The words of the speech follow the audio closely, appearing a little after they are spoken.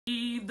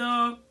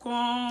The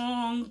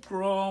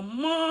Conqueror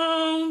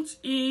mount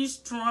his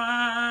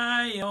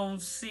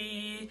triumph,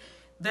 see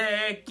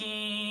the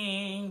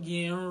king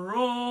in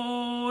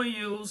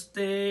royal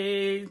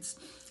state,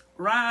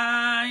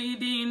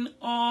 riding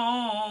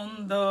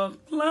on the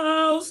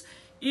clouds,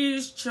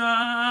 his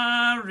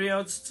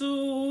chariots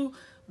to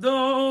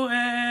the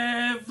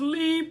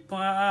heavenly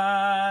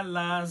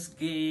palace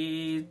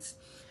gate.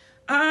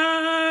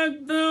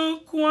 Hark the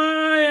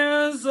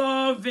choirs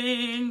of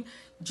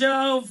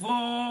angel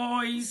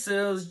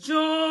voices,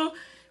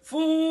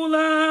 joyful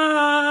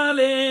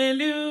hallelujah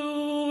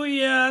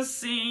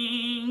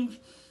sing,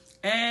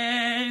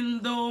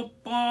 and the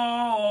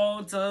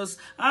portals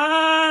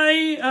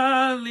high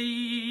are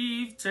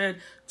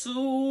lifted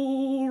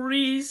to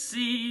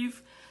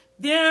receive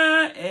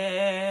their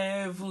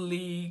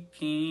heavenly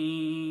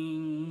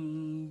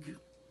King.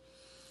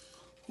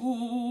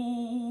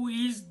 Who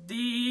is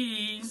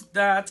this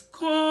that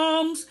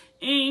comes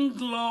in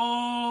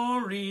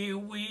glory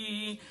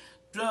with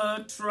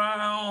the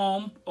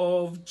triumph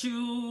of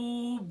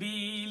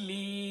Jubilee?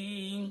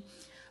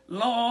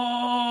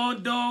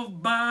 Lord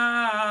of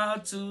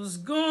battles,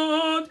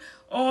 God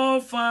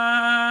of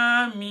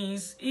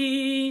armies,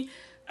 he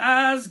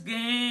has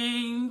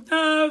gained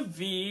the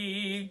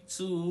victory.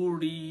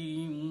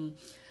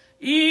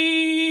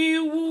 He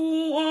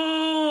who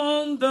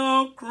on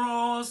the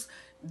cross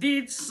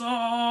did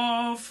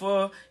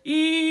suffer,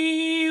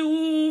 he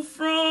who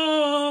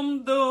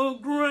from the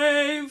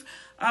grave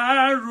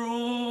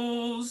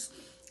arose,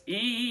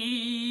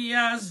 he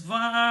has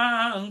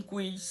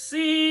vanquished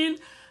sin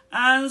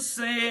and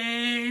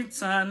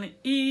Satan,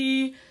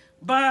 he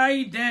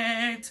by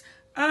death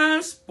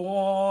has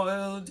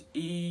spoiled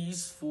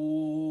his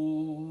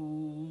foes.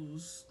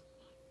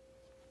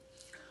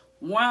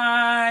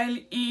 While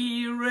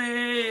he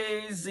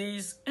raised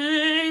his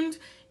hand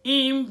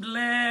in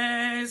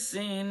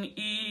blessing,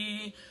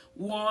 he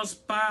was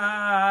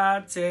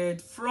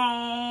parted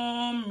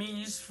from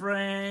his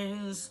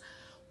friends,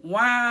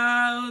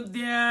 while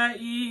their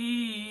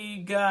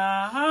eager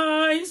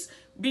eyes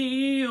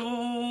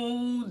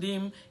behold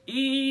him,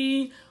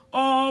 he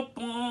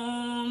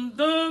upon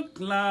the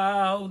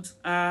clouds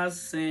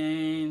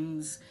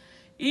ascends.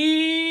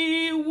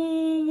 He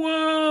who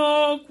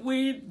walk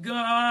with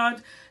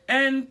God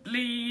and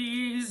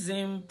please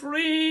him,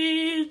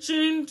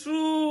 preaching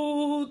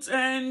truth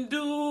and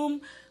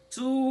doom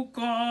to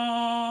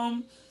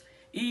come.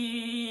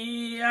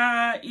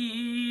 Enoch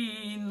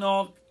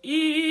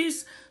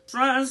is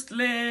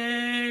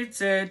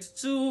translated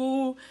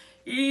to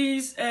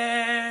his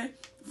everlasting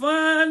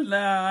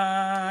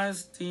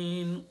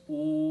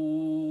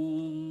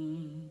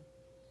home.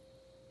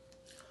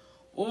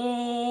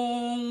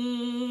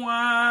 Ohun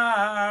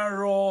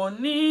àrọ̀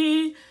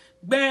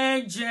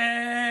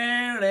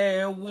gbẹ́jẹ́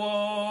rẹ̀ wọ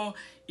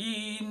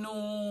inú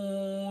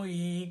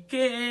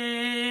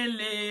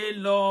ìkélé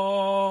lọ.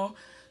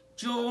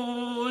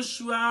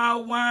 Joshua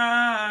wá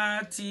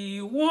tí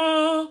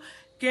wọ́n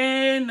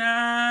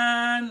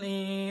Kénáánì,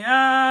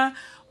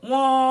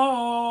 àwọn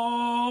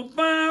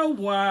ọba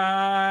wá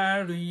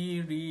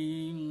rírì.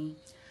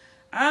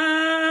 A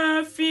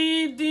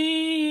fìdí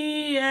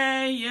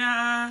ẹ̀yà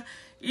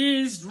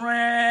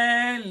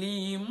Ísírẹ́lì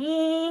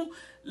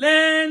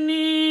múlẹ̀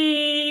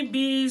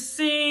níbi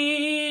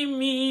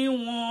ìsinmi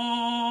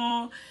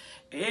wọn.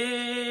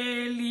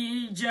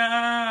 Elijah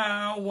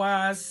wá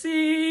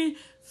sí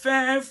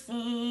fẹ́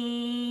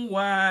fún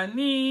wa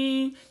ní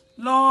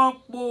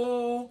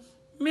lọ́pọ̀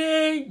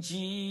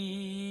méjì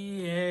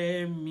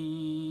ẹ̀mí.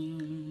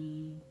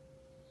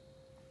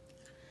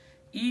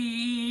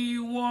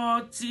 Ìwọ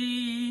tí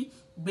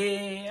gbé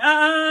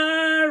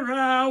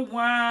ara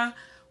wa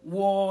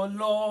wọ̀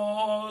lọ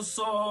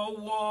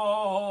sọ́wọ́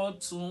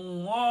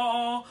ọ̀tún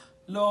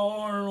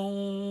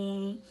Ọlọ́run,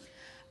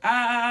 a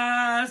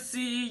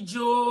sì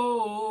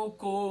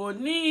jókòó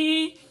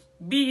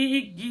níbi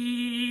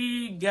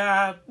gíga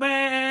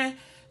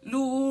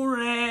pẹ̀lú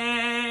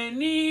rẹ̀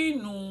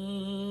nínú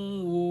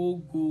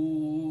ògo.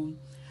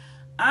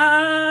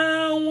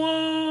 Àwọn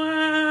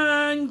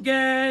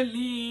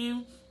áńgẹ́lì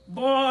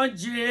bọ́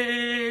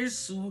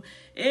Jésù,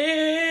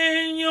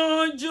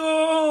 èèyàn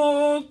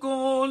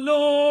jókòó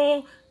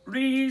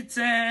lórí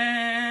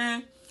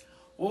ìtẹ́.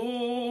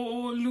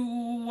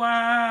 Olúwa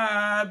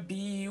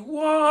bí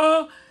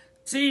wọ́n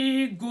ti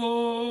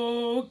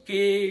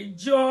gòkè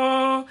jọ,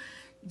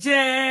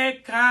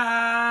 jẹ́ ká